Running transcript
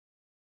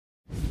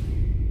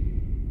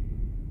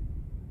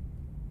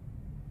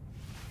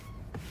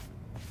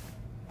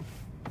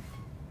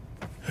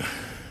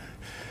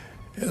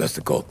That's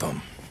the call,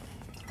 Tom.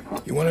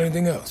 You want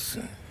anything else?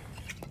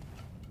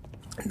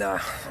 Nah,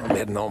 I'm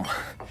heading home.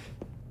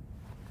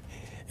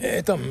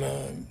 Hey,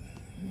 Tom,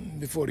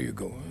 before you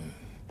go,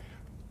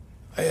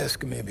 I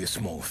ask maybe a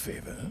small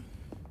favor. Huh?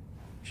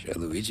 Sure,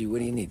 Luigi, what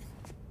do you need?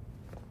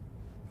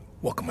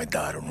 Walk my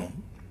daughter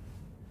home.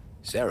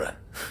 Sarah?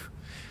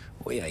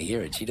 The way I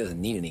hear it, she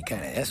doesn't need any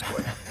kind of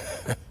escort.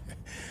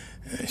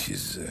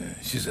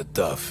 She's a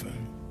tough.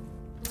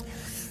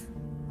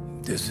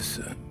 There's this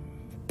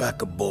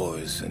pack of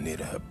boys near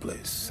her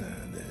place.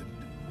 The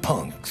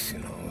punks, you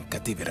know,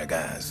 cattivi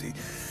ragazzi.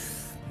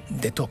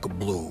 They talk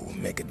blue,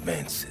 make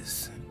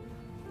advances.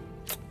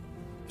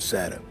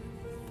 Sarah,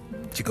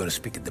 she gonna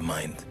speak at the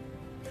mind.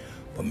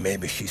 But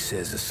maybe she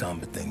says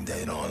something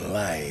they don't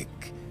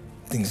like.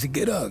 Things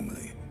get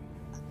ugly.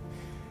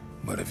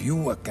 But if you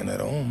walking at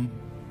home,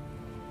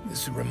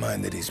 this will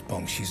remind these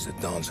punks she's the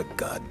Don's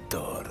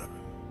goddaughter.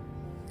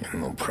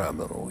 No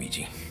problem,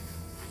 Luigi.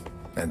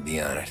 I'd be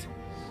honored.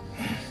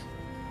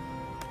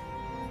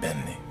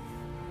 Benny.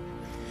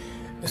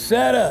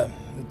 Sarah,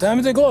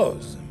 time to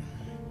close.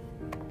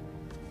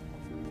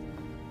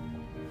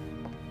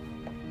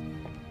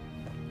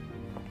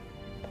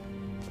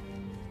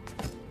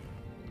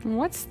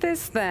 What's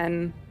this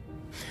then?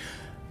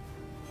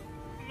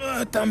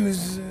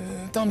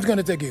 Tom's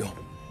gonna take you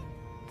home.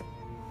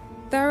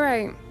 All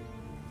right.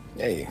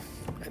 Hey,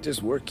 I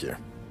just work here.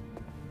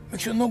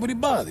 Make sure nobody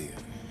bother you.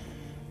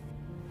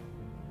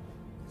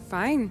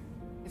 Fine.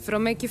 If it'll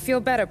make you feel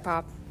better,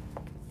 Pop.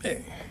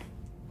 Hey.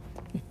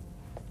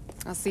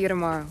 I'll see you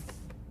tomorrow.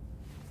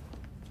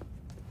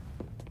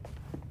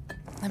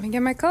 Let me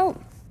get my coat.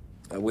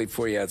 I'll wait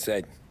for you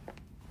outside.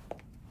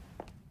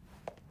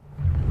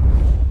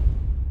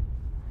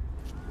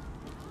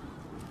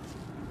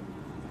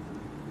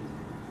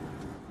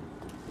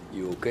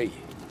 You okay?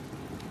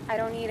 I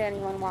don't need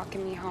anyone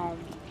walking me home.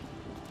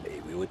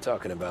 Hey, we were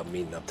talking about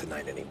meeting up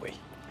tonight anyway.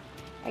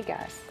 I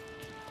guess.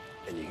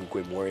 And you can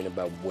quit worrying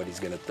about what he's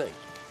gonna think.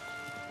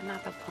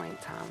 Not the point,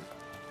 Tom.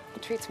 He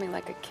treats me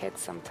like a kid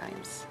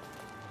sometimes.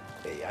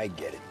 Hey, I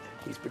get it.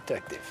 He's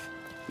protective.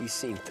 He's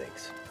seen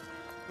things.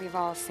 We've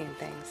all seen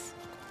things.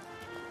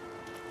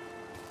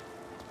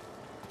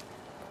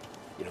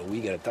 You know, we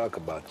gotta talk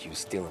about you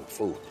stealing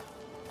food.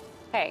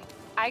 Hey,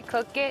 I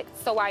cook it,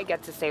 so I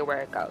get to say where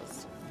it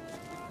goes.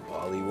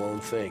 Wally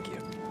won't thank you.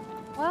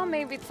 Well,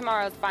 maybe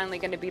tomorrow's finally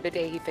gonna be the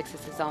day he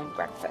fixes his own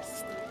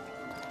breakfast.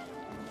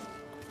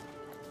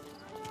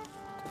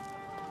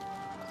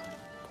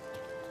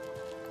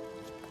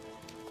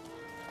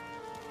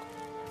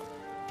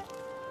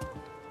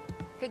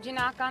 Could you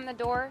knock on the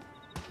door?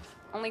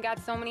 Only got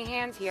so many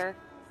hands here.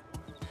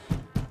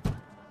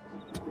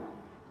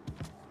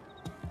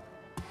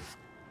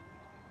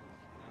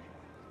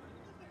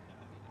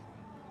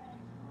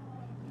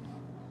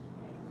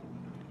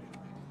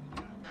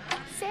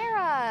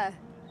 Sarah!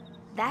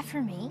 That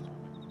for me?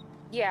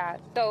 Yeah,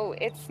 though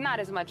it's not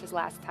as much as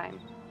last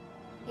time.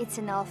 It's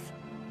enough.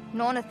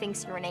 Nona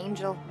thinks you're an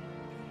angel.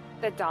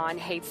 The Don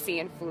hates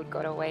seeing food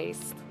go to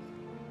waste.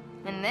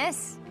 And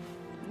this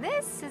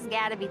has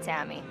gotta be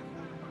Tommy.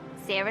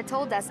 Sarah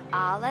told us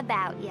all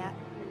about you.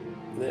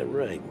 That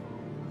right?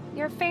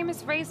 You're a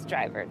famous race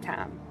driver,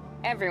 Tom.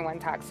 Everyone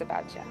talks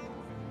about you.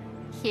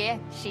 Yeah,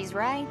 she's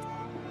right.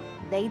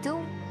 They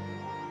do.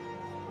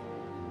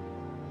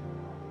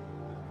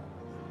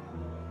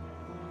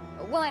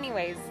 Well,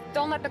 anyways,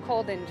 don't let the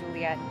cold in,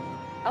 Juliet.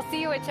 I'll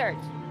see you at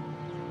church.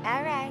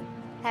 All right.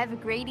 Have a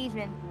great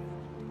evening.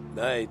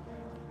 Night.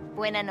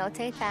 Buena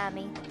noche,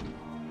 Tommy.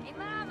 Hey,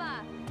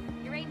 Mama!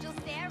 Your angel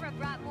Sarah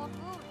brought more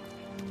food.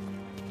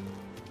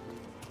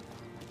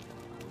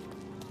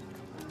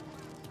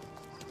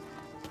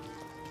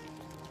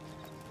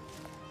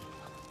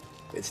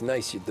 It's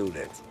nice you do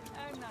that.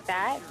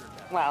 That?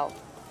 Well,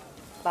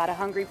 a lot of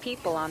hungry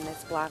people on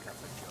this block.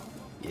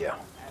 Yeah.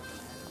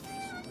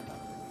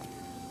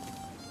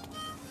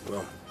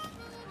 Well,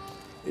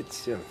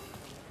 it's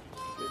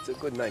a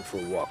good night for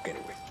a walk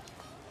anyway.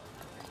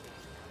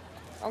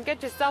 Don't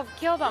get yourself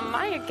killed on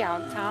my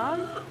account,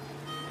 Tom.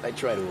 I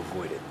try to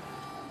avoid it.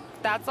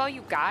 That's all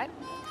you got?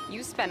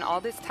 You spend all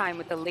this time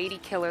with a lady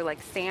killer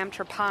like Sam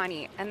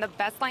Trapani, and the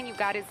best line you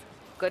got is,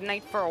 "Good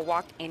night for a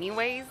walk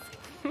anyways"?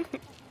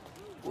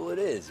 Well, it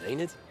is,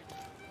 ain't it?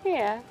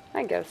 Yeah,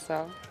 I guess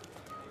so.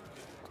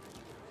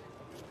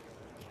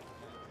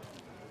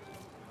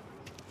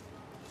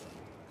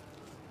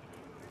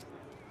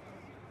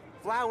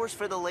 Flowers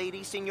for the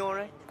lady,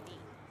 signore?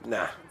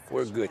 Nah,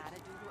 we're good.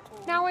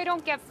 Now I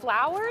don't get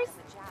flowers?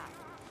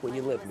 When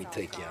you let me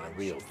take you on a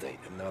real date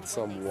and not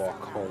some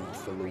walk home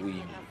for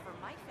Luigi,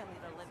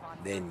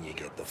 then you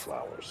get the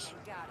flowers.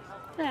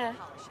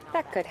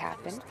 That could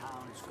happen.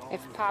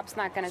 If Pop's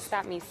not gonna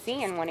stop me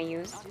seeing one of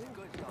yous.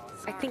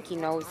 I think he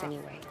knows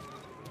anyway.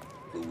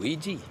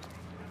 Luigi?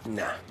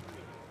 Nah.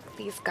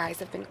 These guys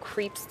have been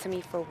creeps to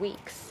me for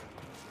weeks.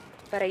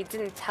 But I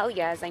didn't tell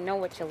you as I know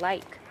what you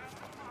like.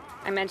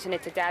 I mentioned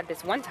it to Dad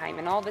this one time,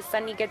 and all of a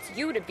sudden he gets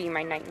you to be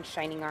my knight in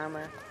shining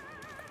armor.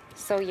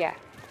 So yeah,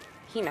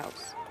 he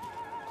knows.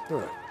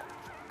 Huh.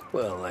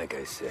 Well, like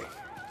I say,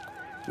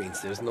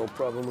 means there's no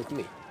problem with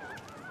me.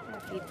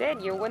 If you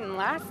did, you wouldn't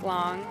last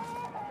long.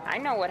 I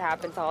know what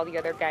happened to all the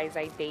other guys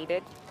I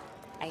dated.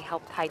 I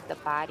helped hide the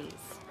bodies.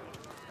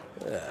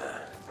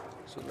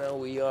 So now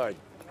we are.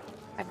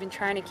 I've been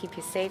trying to keep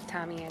you safe,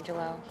 Tommy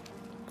Angelo.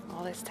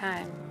 All this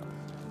time.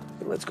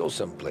 Let's go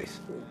someplace.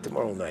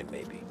 Tomorrow night,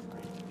 maybe.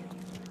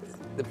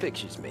 The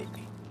pictures,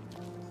 maybe.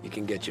 You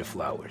can get your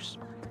flowers.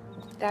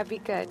 That'd be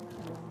good.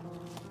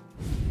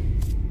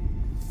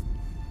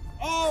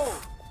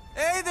 Oh!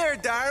 Hey there,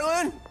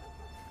 darling!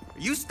 Are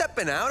you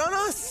stepping out on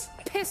us?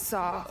 Piss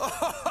off.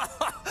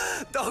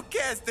 Don't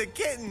cast a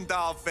kitten,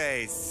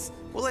 dollface.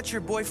 We'll let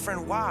your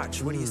boyfriend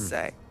watch. What do you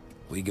say?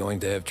 We going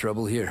to have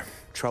trouble here?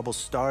 Trouble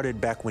started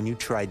back when you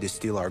tried to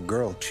steal our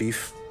girl,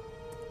 Chief.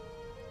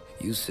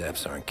 You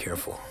saps aren't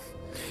careful.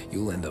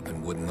 You'll end up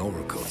in wooden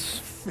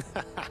overcoats.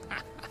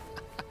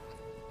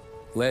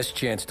 Last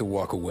chance to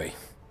walk away.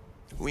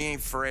 We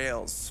ain't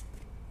frails.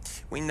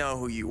 We know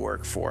who you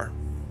work for.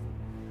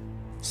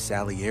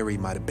 Salieri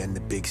might have been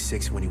the big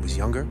six when he was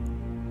younger,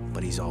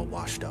 but he's all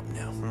washed up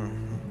now.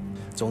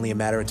 It's only a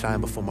matter of time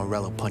before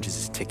Morello punches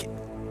his ticket.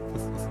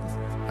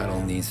 I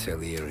don't need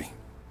Salieri.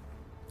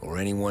 Or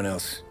anyone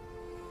else.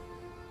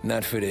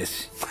 Not for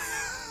this.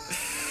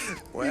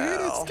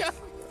 Well,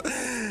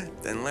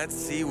 then let's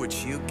see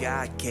what you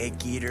got,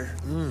 cake eater.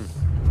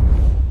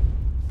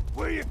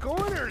 Where you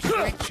going there,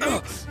 sweet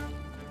cheeks?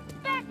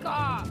 Back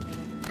off!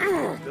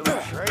 Billy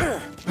Trey?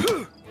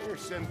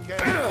 Here's some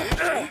kind of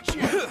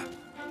bitch,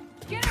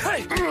 Get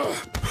away!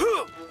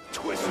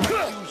 Twist my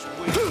shoes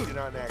wasted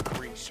on that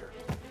greaser.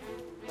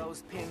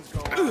 Those pins go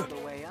all the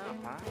way up,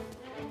 huh?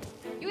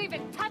 You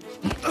even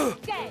touched me, you're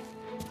dead!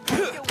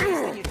 You're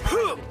wasting your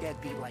time with a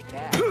deadbeat like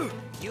that.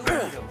 You need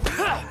a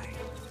ride.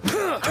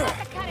 That's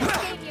the kind of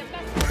game you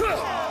mess with.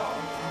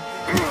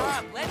 Come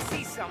on, let's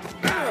see some.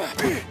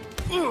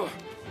 Who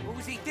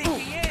does he think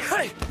he is?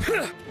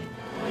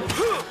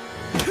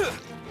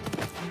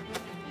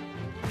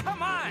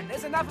 Come on,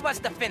 there's enough of us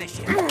to finish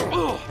it.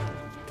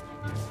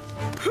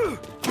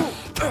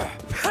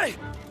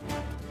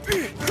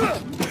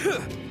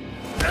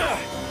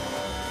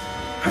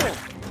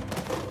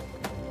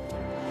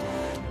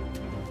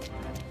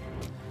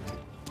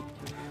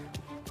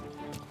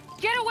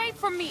 Get away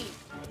from me!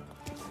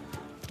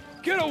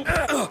 Get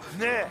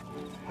away!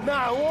 Nah,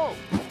 I won't.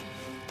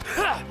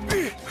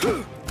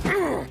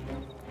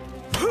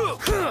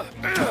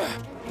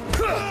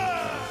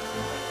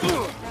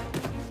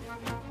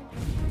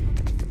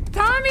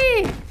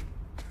 Tommy!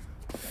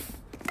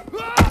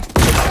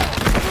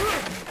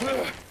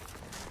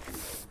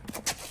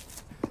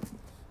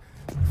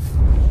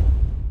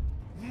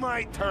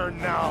 My turn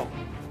now.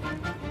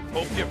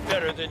 Hope you're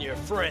better than your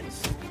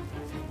friends.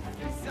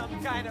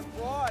 Some kind of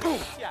fraud.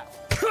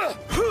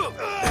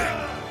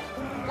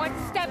 One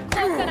step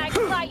closer and I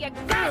fly your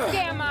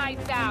goddamn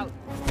eyes out!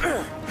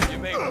 You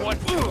made one.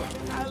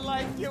 I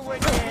like you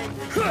when you're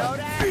angry, you know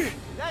that?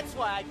 That's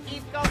why I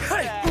keep going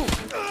back.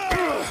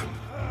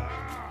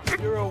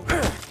 You're a...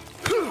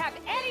 Do you have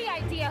any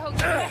idea who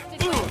you arrested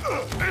me?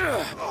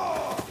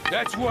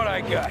 That's what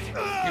I got,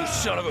 you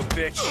son of a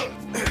bitch.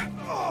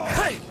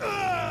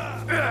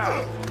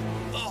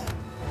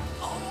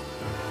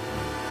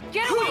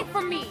 Get away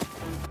from me!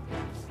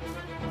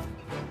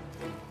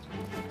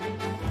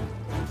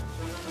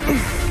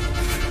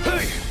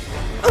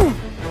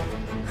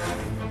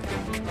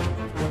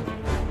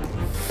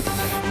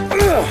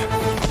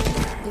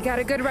 You got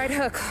a good right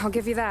hook, I'll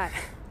give you that.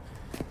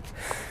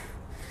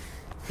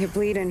 You're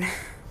bleeding.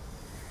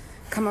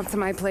 Come up to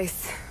my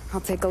place.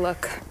 I'll take a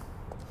look.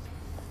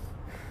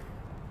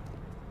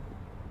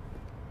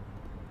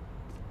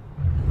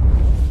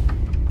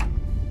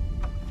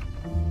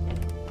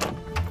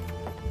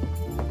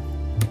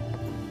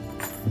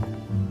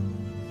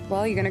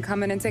 Well, you gonna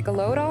come in and take a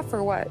load off,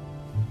 or what?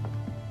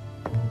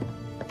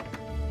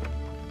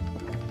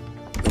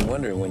 Been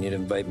wondering when you'd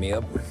invite me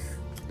up.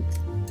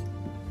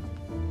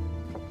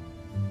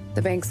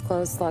 The bank's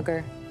closed,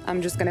 Slugger.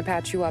 I'm just gonna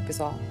patch you up is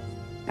all.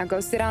 Now go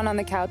sit down on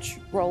the couch,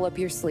 roll up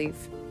your sleeve.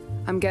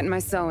 I'm getting my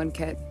sewing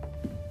kit.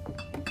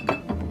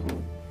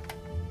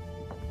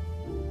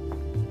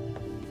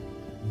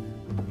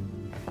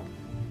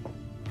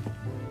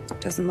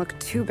 Doesn't look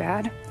too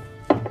bad.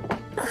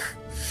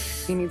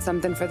 You need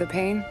something for the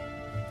pain?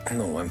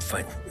 No, I'm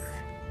fine.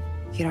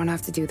 You don't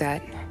have to do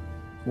that.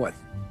 What?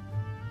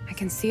 I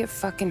can see it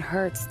fucking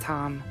hurts,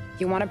 Tom.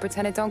 You want to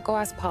pretend it don't? Go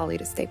ask Polly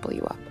to staple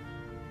you up.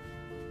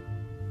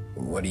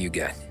 What do you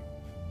got?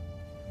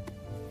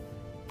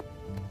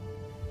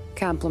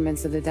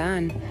 Compliments of the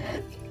Don.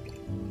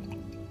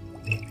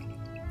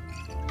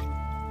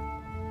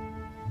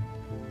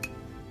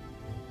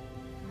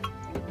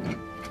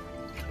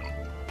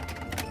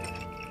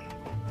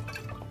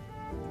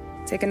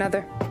 Take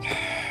another.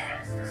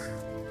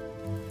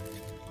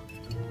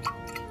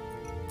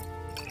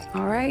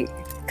 All right.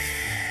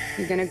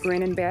 You gonna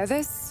grin and bear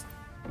this?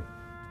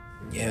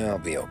 Yeah, I'll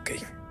be okay.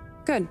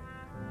 Good.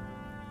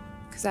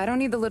 Because I don't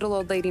need the little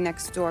old lady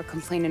next door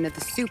complaining to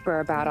the super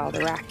about all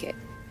the racket.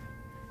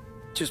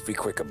 Just be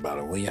quick about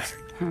it, will ya?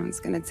 It's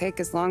gonna take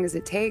as long as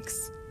it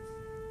takes.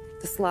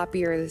 The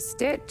sloppier the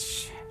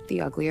stitch,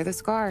 the uglier the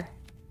scar.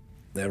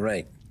 That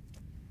right?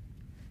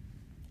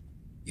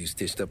 You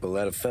stitched up a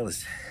lot of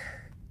fellas.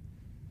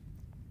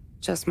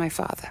 Just my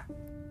father.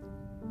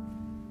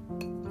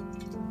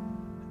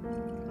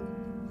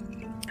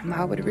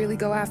 Ma would really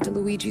go after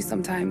Luigi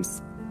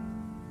sometimes.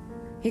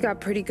 He got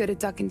pretty good at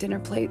ducking dinner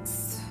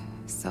plates.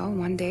 So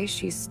one day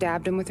she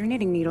stabbed him with her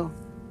knitting needle.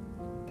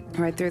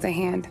 Right through the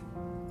hand.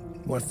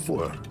 What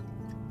for?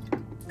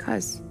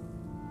 'Cause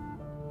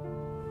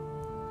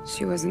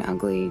she was an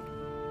ugly,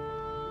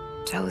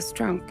 jealous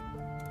drunk.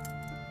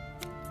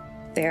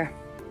 There.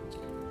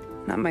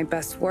 Not my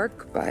best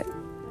work, but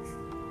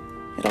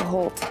it'll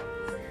hold.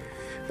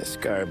 The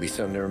scar will be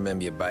something to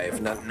remember you by,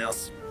 if nothing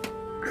else.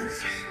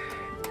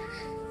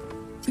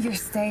 You're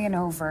staying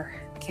over.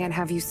 Can't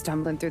have you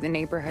stumbling through the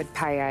neighborhood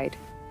pie-eyed.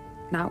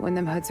 Not when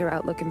them hoods are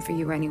out looking for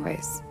you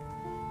anyways.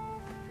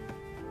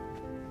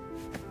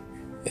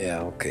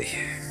 Yeah, okay.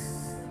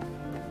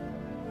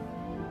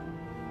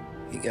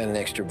 You got an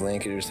extra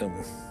blanket or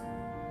something?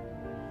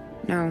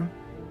 No.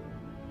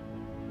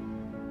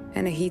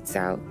 And the heat's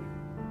out.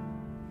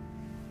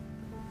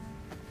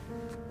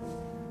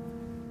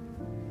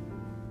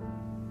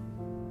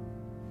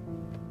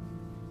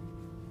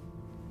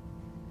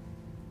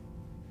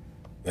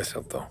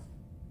 Eso todo.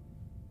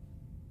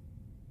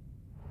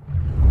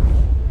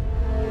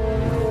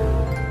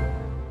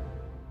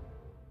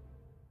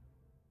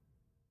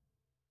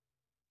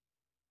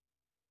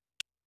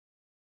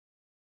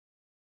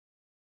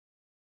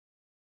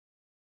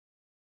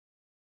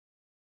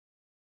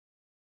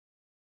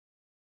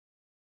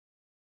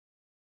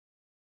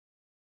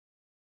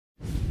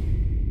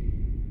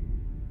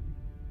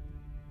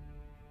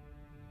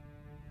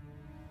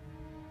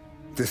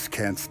 This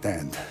can't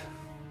stand.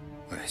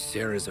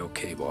 Sarah's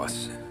okay,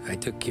 boss. I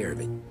took care of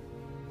it.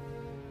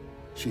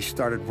 She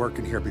started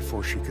working here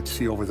before she could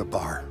see over the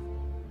bar.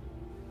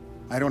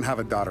 I don't have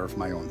a daughter of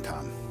my own,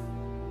 Tom.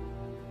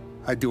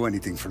 I'd do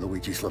anything for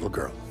Luigi's little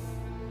girl.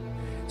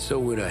 So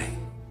would I.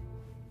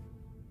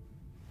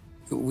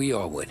 We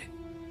all would.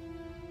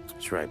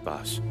 That's right,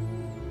 boss.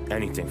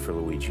 Anything for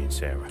Luigi and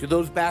Sarah. Do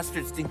those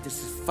bastards think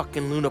this is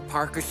fucking Luna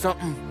Park or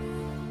something?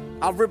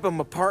 I'll rip them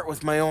apart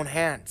with my own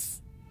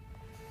hands.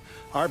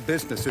 Our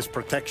business is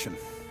protection.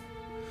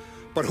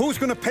 But who's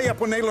gonna pay up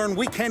when they learn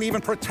we can't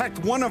even protect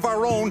one of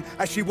our own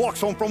as she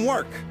walks home from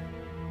work?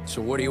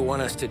 So what do you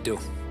want us to do?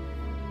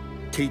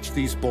 Teach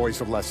these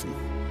boys a lesson.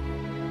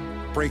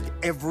 Break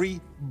every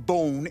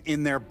bone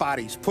in their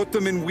bodies, put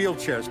them in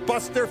wheelchairs,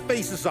 bust their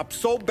faces up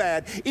so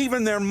bad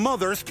even their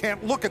mothers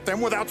can't look at them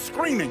without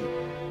screaming.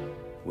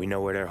 We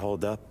know where they're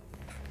holed up?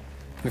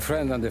 My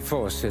friend on the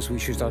force says we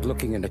should start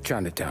looking into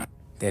Chinatown.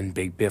 Then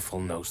Big Biff will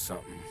know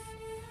something.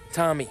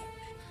 Tommy,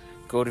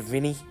 go to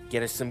Vinny,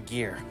 get us some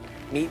gear.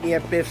 Meet me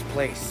at Biff's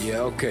place.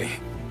 Yeah, okay.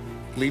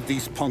 Leave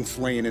these punks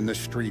laying in the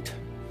street.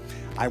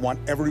 I want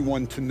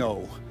everyone to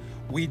know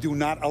we do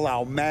not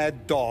allow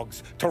mad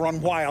dogs to run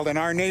wild in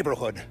our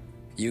neighborhood.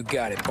 You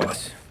got it,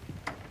 boss.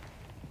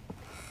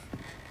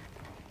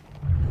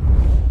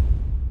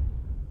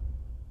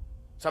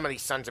 Some of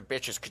these sons of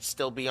bitches could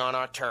still be on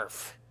our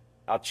turf.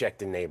 I'll check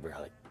the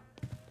neighborhood.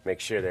 Make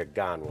sure they're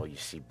gone while you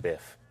see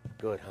Biff.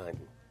 Good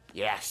hunting.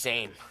 Yeah,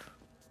 same.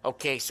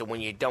 Okay, so when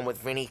you're done with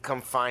Vinny,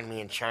 come find me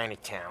in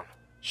Chinatown.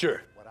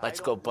 Sure. Let's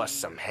go bust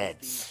some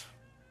heads.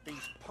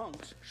 These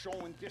punks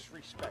showing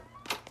disrespect.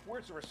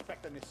 Where's the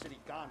respect in this city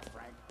gone,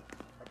 Frank?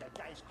 I got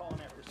guys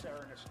calling after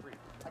Sarah in the street.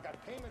 I got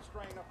payments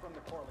drying up from the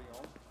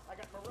Corleone. I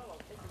got Morello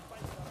taking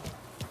bites out of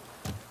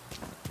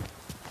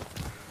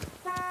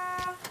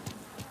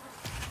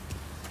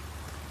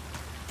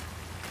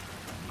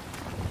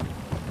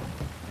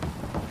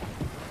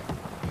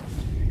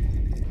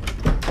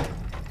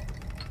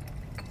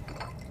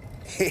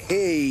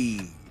Hey,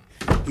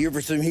 here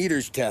for some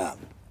heaters, Tom?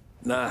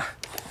 Nah,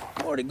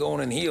 I'm already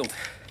going and healed.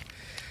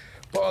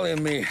 Paulie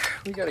and me,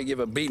 we gotta give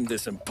a beating to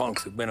some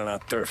punks who've been on our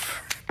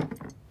turf.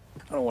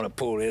 I don't want to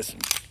pull this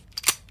and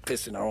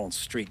piss in our own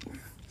street.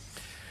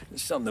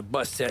 There's something to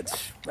bust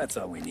heads. That's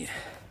all we need.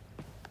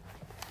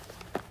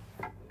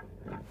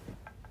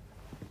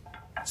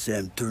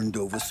 Sam turned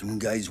over some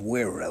guy's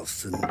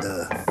warehouse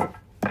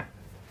and,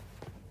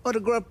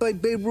 autographed by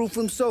Babe Ruth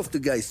himself, the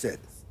guy said.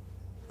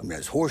 I mean,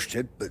 that's horse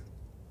shit, but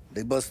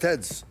they bust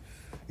heads.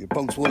 Your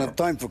punks won't have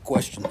time for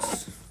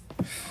questions.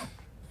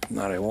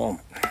 No, they won't.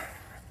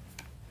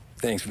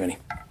 Thanks, Vinny.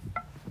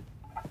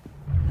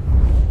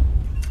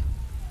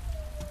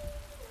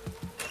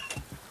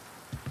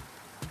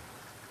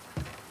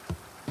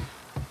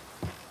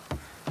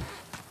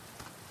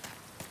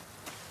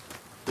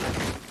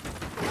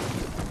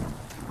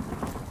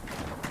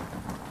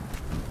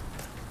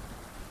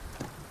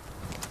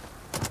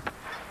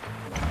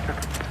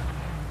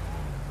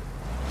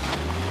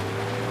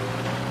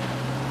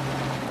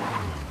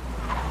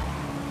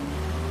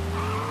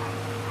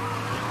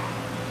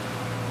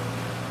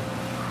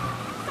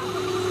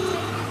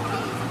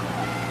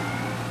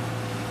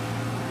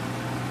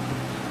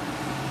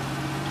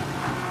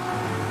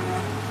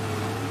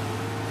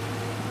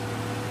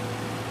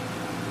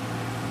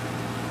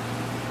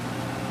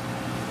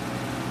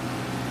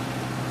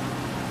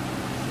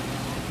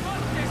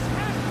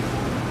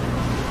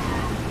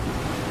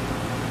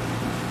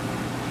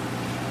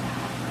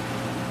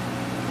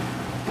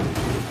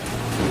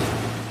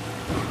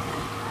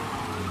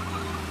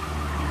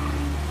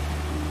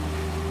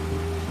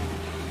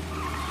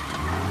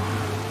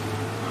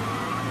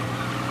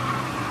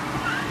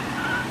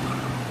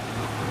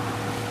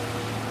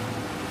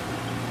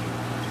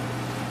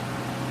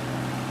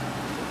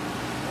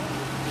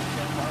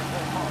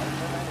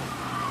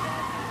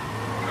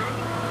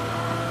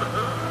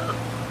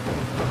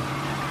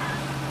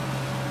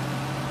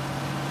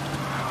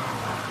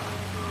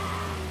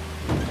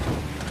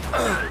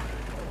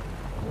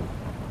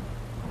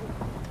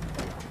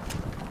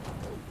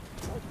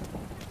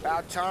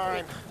 About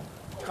time.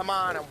 Come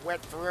on, I'm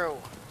wet through.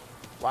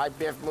 Why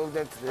Biff moved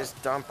into this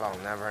dump, I'll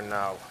never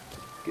know.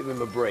 Give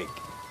him a break.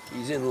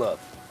 He's in love.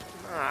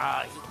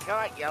 Ah, he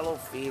got yellow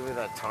fever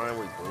that time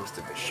we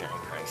boosted the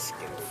Shanghai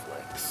skin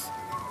flicks.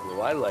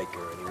 Well, I like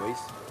her anyways.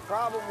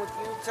 Problem with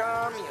you,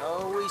 Tom, you're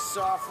always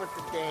soft with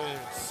the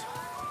dames.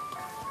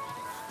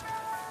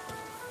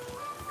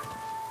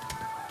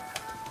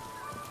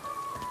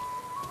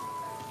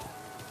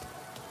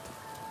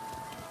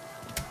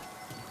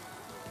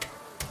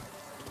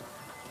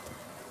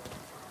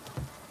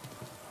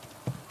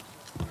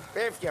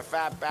 Biff, you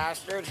fat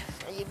bastard.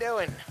 How you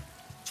doing?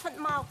 出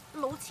貓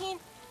老千，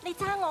你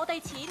爭我哋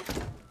錢，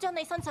將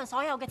你身上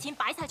所有嘅錢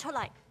擺晒出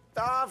嚟。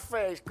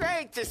Dollface,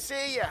 great to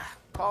see you.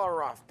 Call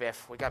her off,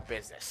 Biff. We got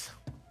business.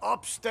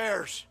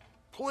 Upstairs,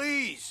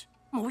 please.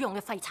 冇用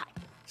嘅廢柴。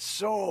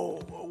So,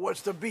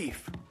 what's the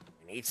beef?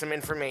 We need some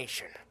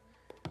information.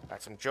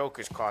 Got some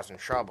jokers causing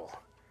trouble.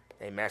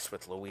 They mess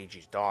with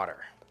Luigi's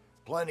daughter.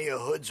 Plenty of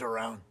hoods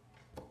around.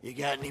 You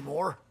got any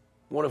more?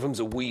 One of them's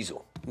a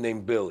weasel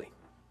named Billy.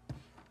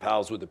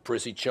 Pals with a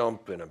prissy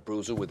chump and a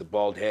bruiser with a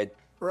bald head.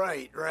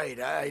 Right,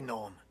 I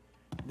know them.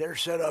 They're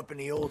set up in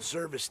the old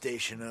service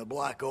station a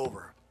block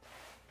over.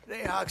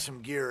 They hawk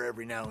some gear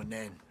every now and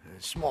then.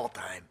 Small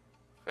time.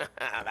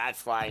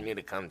 That's why I knew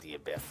to come to you,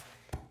 Biff.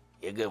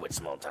 You're good with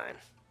small time.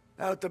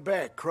 Out the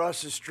back,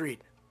 cross the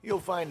street. You'll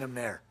find them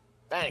there.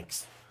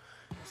 Thanks.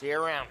 See you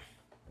around.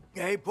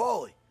 Hey,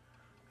 Paulie.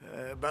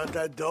 About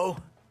that dough?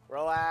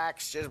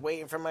 Relax. Just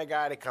waiting for my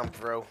guy to come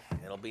through.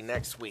 It'll be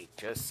next week.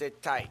 Just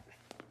sit tight.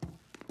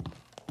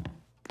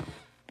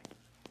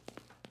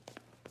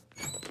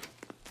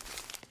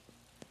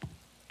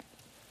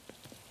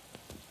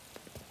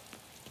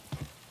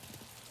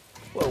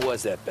 What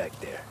was that back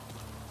there?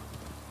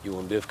 You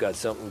and Biff got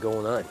something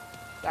going on.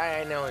 Guy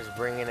I know is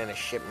bringing in a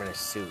shipment of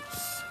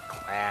suits.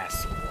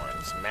 Classy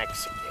ones,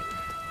 Mexican.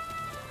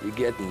 You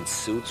getting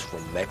suits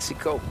from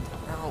Mexico?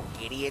 No,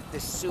 idiot. The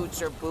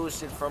suits are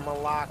boosted from a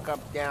lockup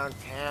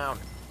downtown.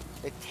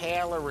 The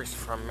tailor is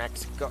from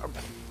Mexico.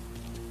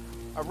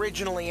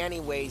 Originally,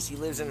 anyways, he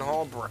lives in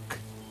Holbrook.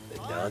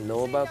 Did Don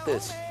know about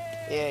this?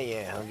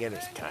 Yeah, he'll get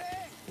his cut.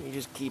 You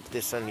just keep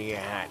this under your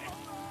hat.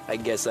 I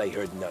guess I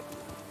heard nothing.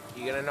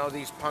 You gonna know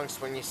these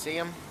punks when you see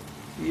them?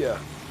 Yeah.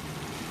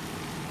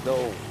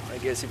 No, I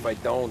guess if I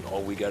don't,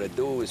 all we gotta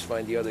do is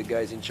find the other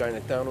guys in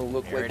Chinatown who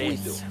look like we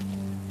do.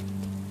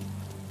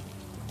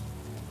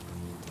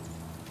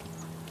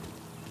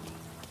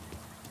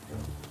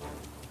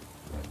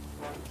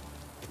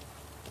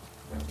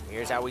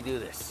 Here's how we do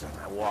this.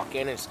 I walk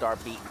in and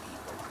start beating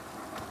people.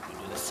 You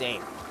do the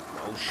same.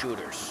 No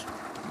shooters.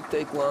 You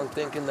take long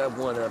thinking that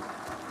one up.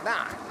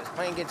 Nah, this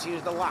plane gets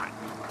used a lot.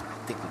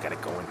 I think we gotta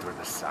go in through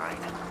the side.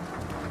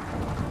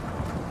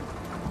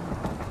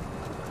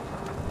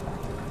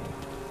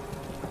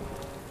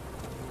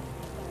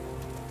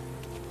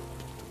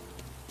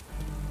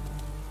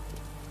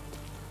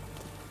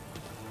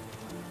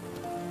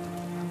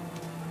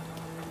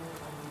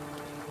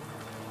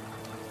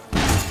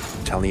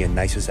 Telling you,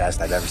 nicest ass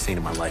I've ever seen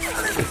in my life.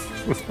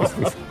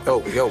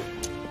 Yo.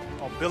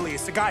 Oh, Billy,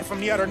 it's the guy from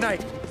the other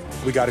night.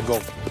 We gotta go.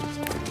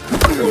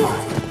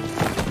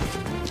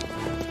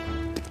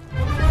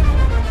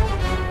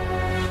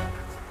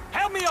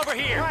 Help me over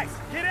here! Right,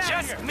 get out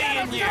Just here. me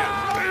and you!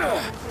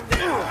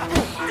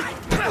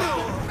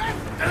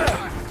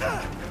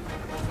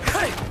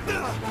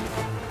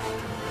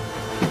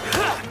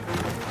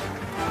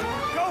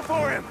 Go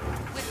for him!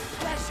 With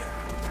pleasure.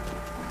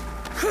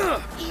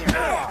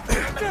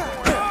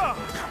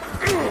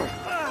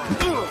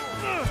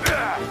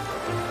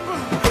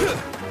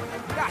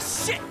 Ah,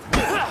 shit!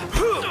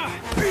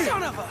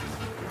 Son of a...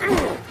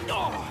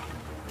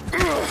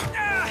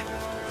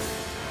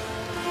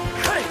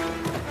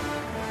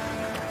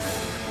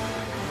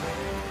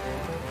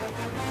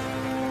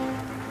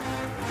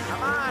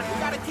 Come on, we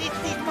gotta teach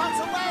these punks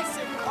a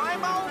lesson.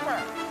 Climb over.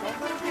 Don't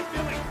let him get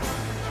Billy.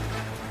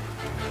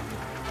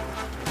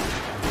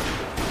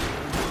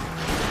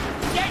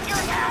 Get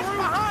your ass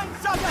behind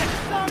something!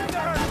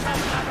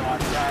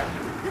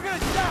 You're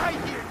gonna die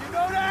here, you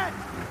know that?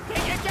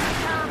 Get your gas,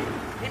 Tom.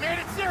 He made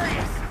it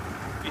serious.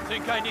 You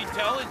think I need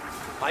telling?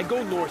 I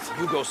go north,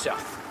 you go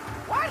south.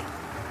 What?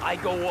 I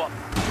go up,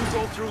 you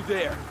go through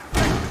there.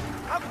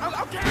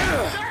 Okay,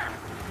 sure.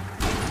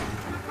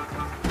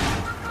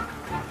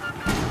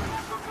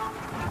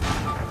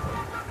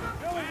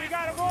 Billy, we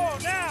gotta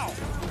move now!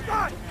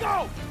 God,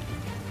 go!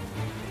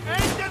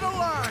 End of the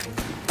line.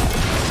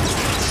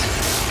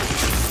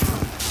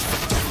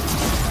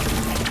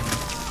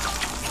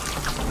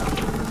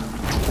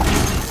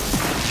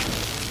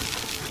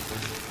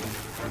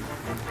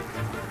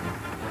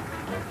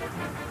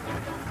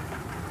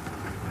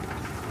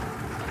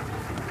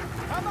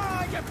 Come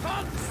on, you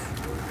punks!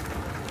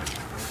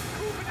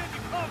 Moving in,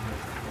 you punks!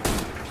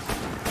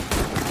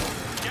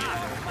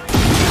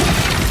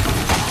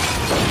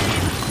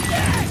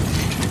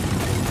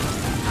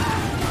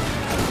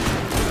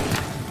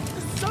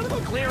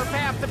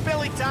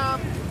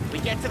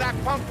 Get to that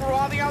punk where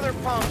all the other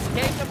punks.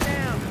 Take them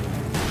down.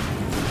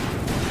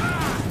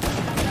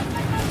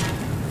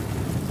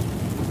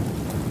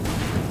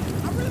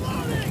 I'm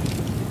reloading!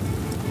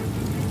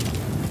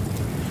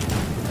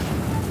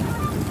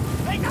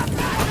 They got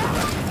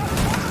backup!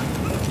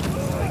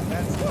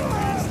 That's the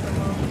last of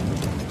them.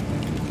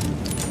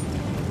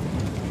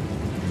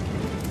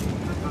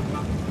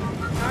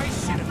 I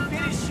should have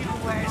finished you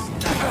last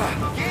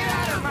night. Get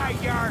out of my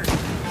yard.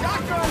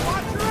 Shotgun,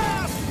 watch your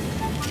ass.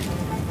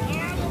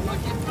 Yeah, they're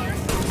looking for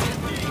some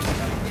me.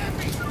 Get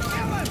me, kill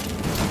him!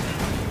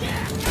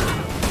 Yeah, got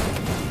him!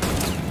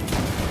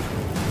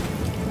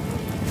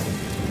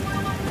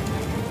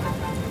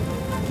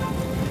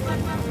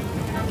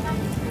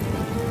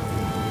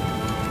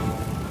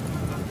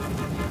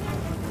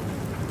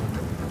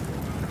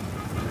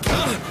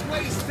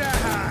 Place that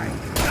high.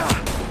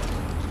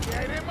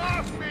 Get him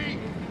off me.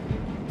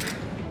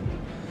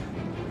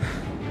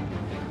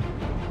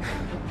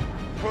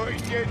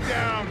 Putting you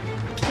down.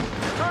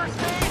 First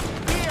aid,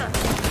 here.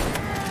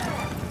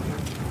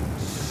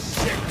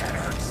 Shit, that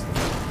hurts.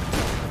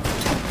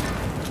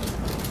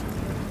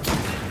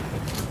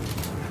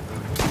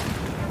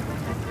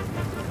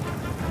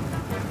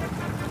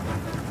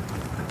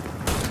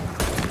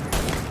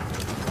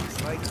 Looks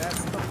like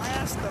that's the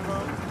last of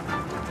them.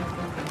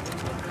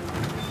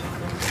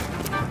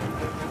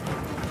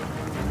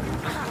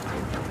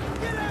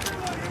 Get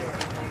everyone here!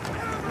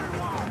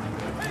 Everyone!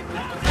 Hey,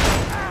 down!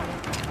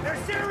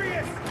 They're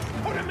serious!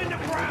 Put them in the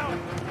ground!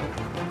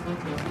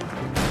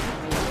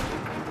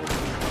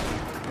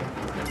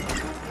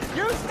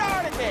 You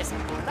started this,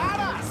 not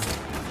us.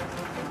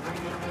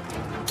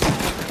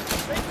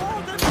 They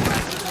called in the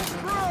rest of this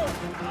crew!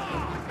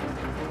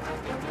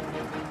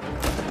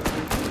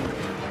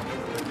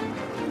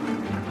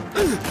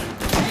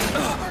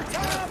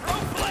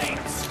 Throw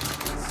flames!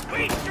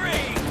 Sweet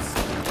dreams!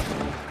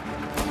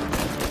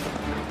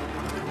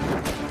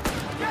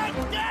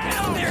 Get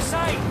on their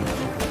sight!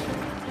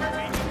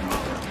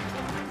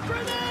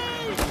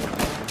 Grenade!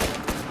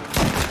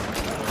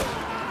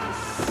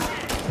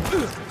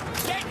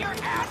 Get your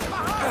ass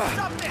behind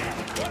something!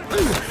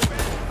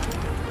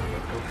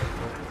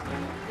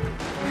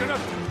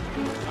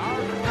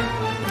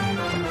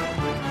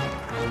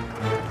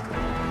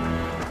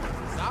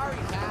 Sorry,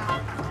 pal.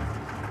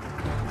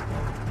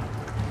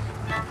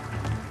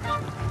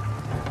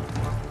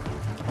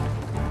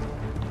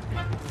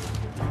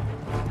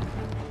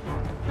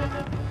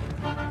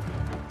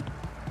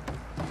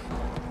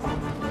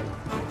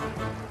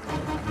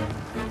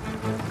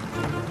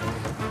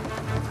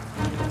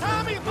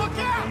 Tommy, look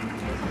out!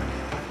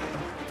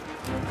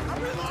 I'm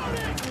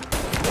reloading!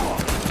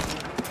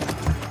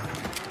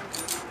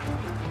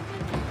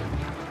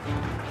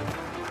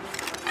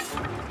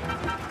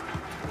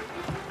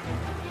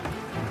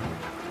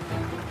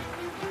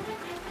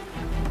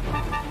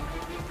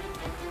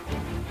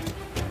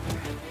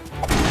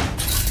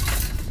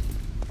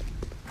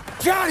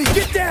 Johnny,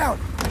 get down!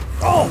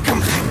 Oh,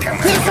 come on. Get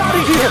us out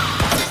of here!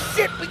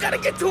 Shit, we gotta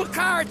get to a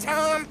car,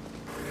 Tom.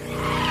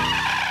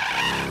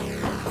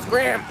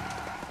 Scram.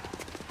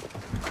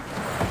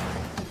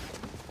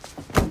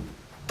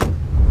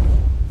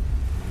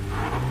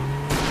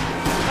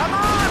 Come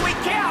on, we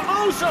can't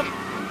lose him.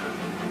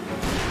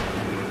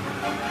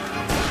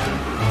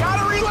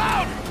 Gotta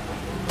reload.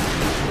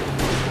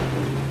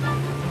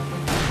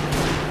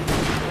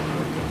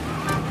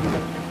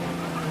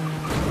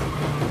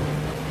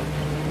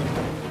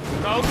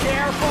 Go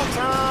careful,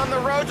 Tom. The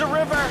road's a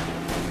river.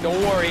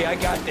 Don't worry, I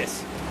got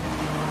this.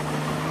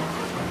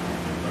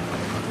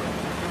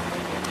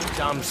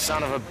 Dumb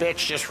son of a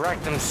bitch just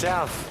wrecked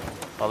himself.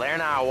 Well, they're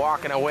not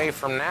walking away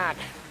from that.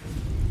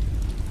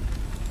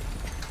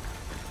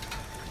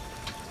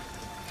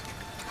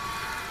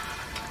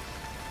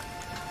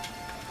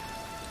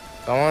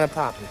 Go on and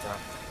pop him, Tom.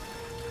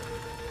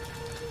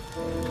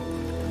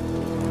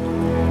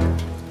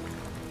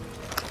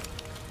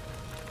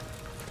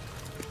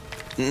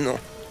 No.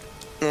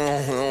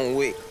 No,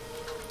 wait.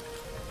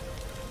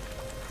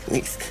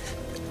 Please.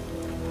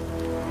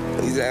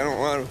 Please, I don't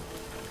want to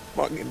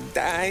fucking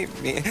die,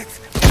 man.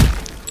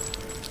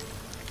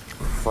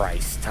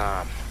 Christ,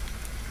 Tom.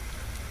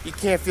 You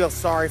can't feel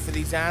sorry for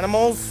these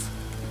animals.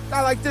 A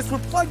guy like this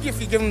would plug you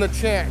if you give him the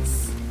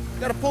chance.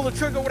 You gotta pull the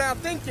trigger without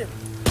thinking.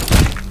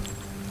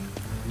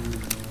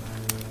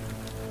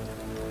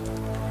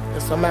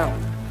 Guess I'm out.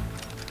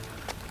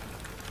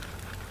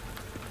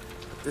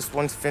 This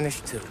one's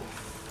finished too.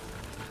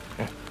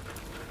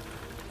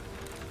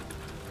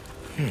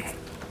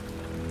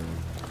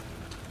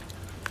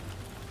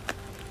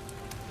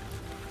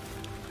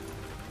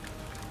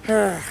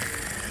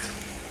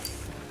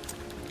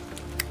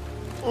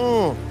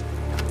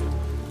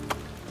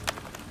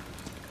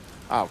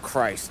 Oh,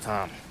 Christ,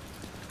 Tom.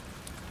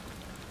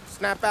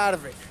 Snap out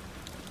of it.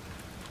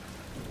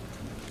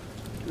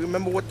 You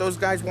remember what those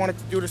guys wanted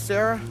to do to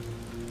Sarah?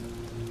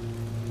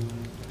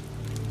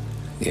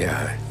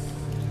 Yeah.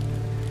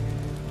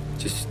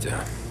 Just,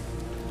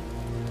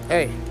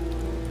 Hey.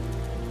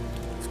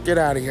 Let's get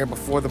out of here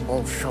before the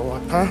bulls show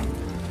up, huh?